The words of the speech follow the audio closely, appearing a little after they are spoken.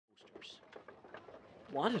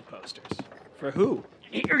Wanted posters? For who?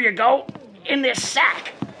 Here you go, in this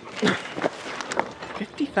sack.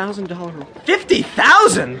 $50,000.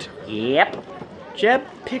 50,000? Yep. Jeb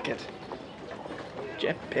Pickett.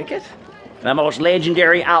 Jeb Pickett? The most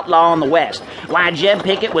legendary outlaw in the West. Why, Jeb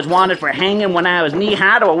Pickett was wanted for hanging when I was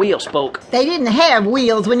knee-high to a wheel spoke. They didn't have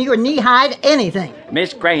wheels when you were knee-high to anything.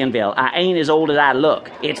 Miss Granville, I ain't as old as I look.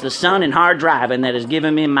 It's the sun and hard driving that has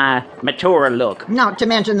given me my mature look. Not to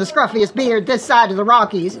mention the scruffiest beard this side of the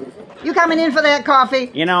Rockies. You coming in for that coffee?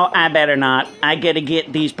 You know, I better not. I gotta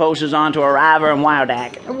get these posters onto a River and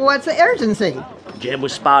Wildack. What's the urgency? Jeb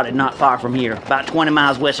was spotted not far from here, about 20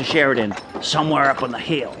 miles west of Sheridan, somewhere up in the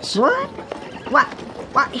hills. What? Why,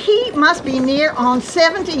 he must be near on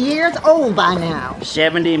 70 years old by now.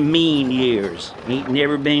 70 mean years. Ain't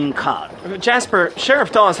never been caught. Jasper,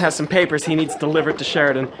 Sheriff Dawes has some papers he needs delivered to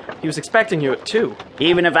Sheridan. He was expecting you at 2.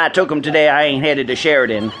 Even if I took him today, I ain't headed to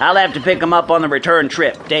Sheridan. I'll have to pick him up on the return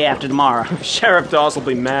trip, day after tomorrow. Sheriff Dawes will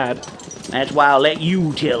be mad. That's why I'll let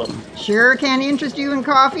you tell him. Sure can interest you in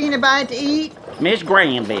coffee and a bite to eat? Miss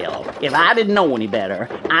Granville, if I didn't know any better,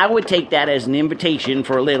 I would take that as an invitation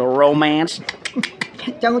for a little romance.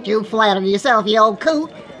 Don't you flatter yourself, you old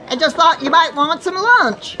coot. I just thought you might want some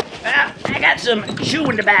lunch. Well, I got some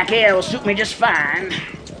chewing tobacco that'll suit me just fine.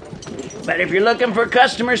 But if you're looking for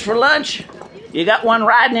customers for lunch, you got one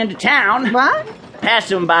riding into town. What?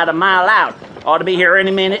 Passed him about a mile out. Ought to be here any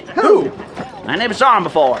minute. Who? I never saw him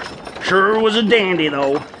before. Sure was a dandy,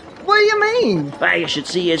 though. What do you mean? Well, you should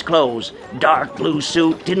see his clothes. Dark blue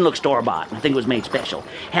suit, didn't look store-bought. I think it was made special.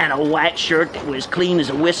 Had a white shirt that was clean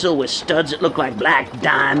as a whistle with studs that looked like black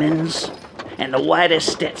diamonds. And the whitest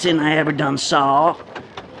Stetson I ever done saw.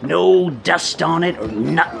 No dust on it or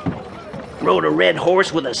nothing. Rode a red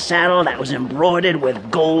horse with a saddle that was embroidered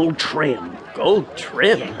with gold trim. Gold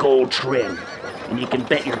trim? Yeah, gold trim. And you can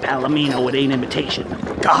bet your Palomino it ain't imitation.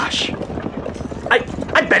 Gosh.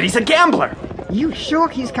 I bet he's a gambler. You sure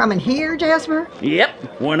he's coming here, Jasper?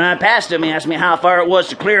 Yep. When I passed him, he asked me how far it was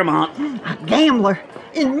to Claremont. A gambler?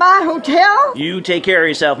 In my hotel? You take care of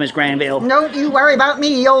yourself, Miss Granville. Don't you worry about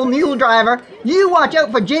me, old mule driver. You watch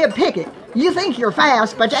out for Jeb Pickett. You think you're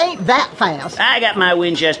fast, but you ain't that fast. I got my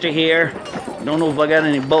Winchester here. Don't know if I got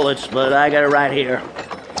any bullets, but I got it right here.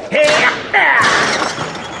 Hey,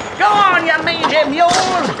 go on, you mangy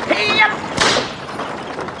mules! Hey,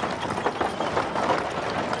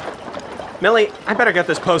 Millie, I better get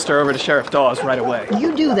this poster over to Sheriff Dawes right away.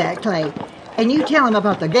 You do that, Clay. And you tell him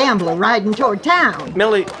about the gambler riding toward town.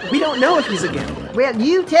 Millie, we don't know if he's a gambler. Well,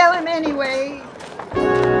 you tell him anyway.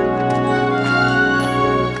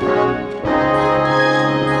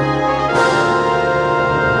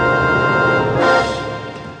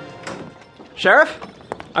 Sheriff,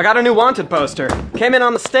 I got a new wanted poster. Came in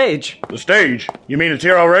on the stage. The stage? You mean it's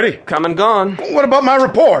here already? Come and gone. What about my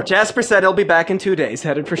report? Jasper said he'll be back in 2 days,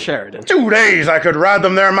 headed for Sheridan. 2 days? I could ride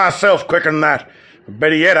them there myself quicker than that.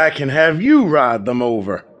 Better yet, I can have you ride them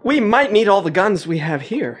over. We might need all the guns we have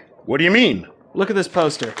here. What do you mean? Look at this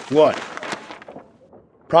poster. What?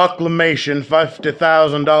 Proclamation,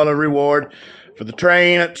 $50,000 reward for the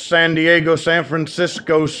train at San Diego, San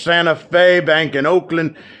Francisco, Santa Fe, Bank in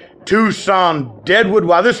Oakland, Tucson, Deadwood.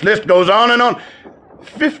 Why, this list goes on and on.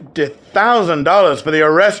 $50,000 for the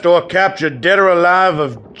arrest or capture, dead or alive,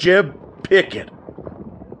 of Jeb Pickett.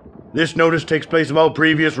 This notice takes place of all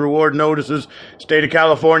previous reward notices. State of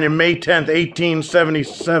California, May 10th,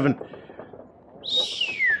 1877.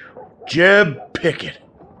 Jeb Pickett.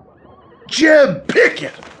 Jeb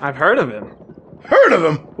Pickett! I've heard of him. Heard of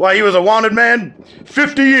him? Why, he was a wanted man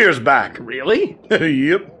 50 years back. Really?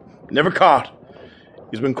 Yep. Never caught.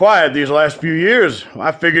 He's been quiet these last few years.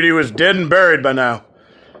 I figured he was dead and buried by now.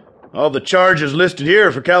 All the charges listed here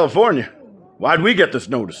are for California. Why'd we get this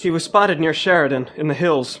notice? He was spotted near Sheridan, in the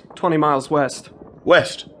hills, 20 miles west.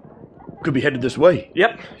 West. Could be headed this way.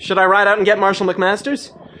 Yep. Should I ride out and get Marshal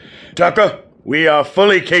McMasters? Tucker, we are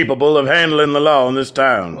fully capable of handling the law in this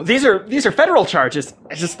town. These are federal charges.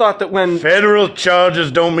 I just thought that when... Federal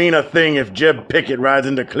charges don't mean a thing if Jeb Pickett rides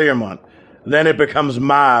into Claremont. Then it becomes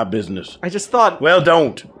my business. I just thought... Well,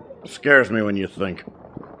 don't. It scares me when you think.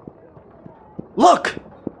 Look!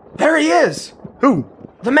 There he is! Who?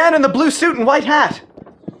 The man in the blue suit and white hat.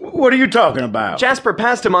 What are you talking about? Jasper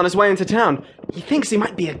passed him on his way into town. He thinks he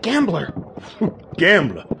might be a gambler.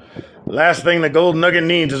 Gambler. Last thing the Gold Nugget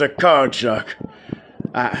needs is a card shark.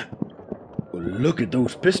 Well, look at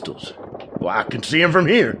those pistols. Well, I can see them from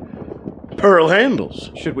here. Pearl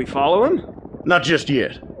handles. Should we follow him? Not just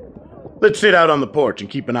yet. Let's sit out on the porch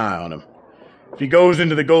and keep an eye on him. If he goes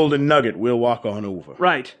into the Golden Nugget, we'll walk on over.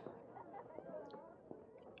 Right.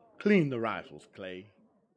 Clean the rifles, Clay.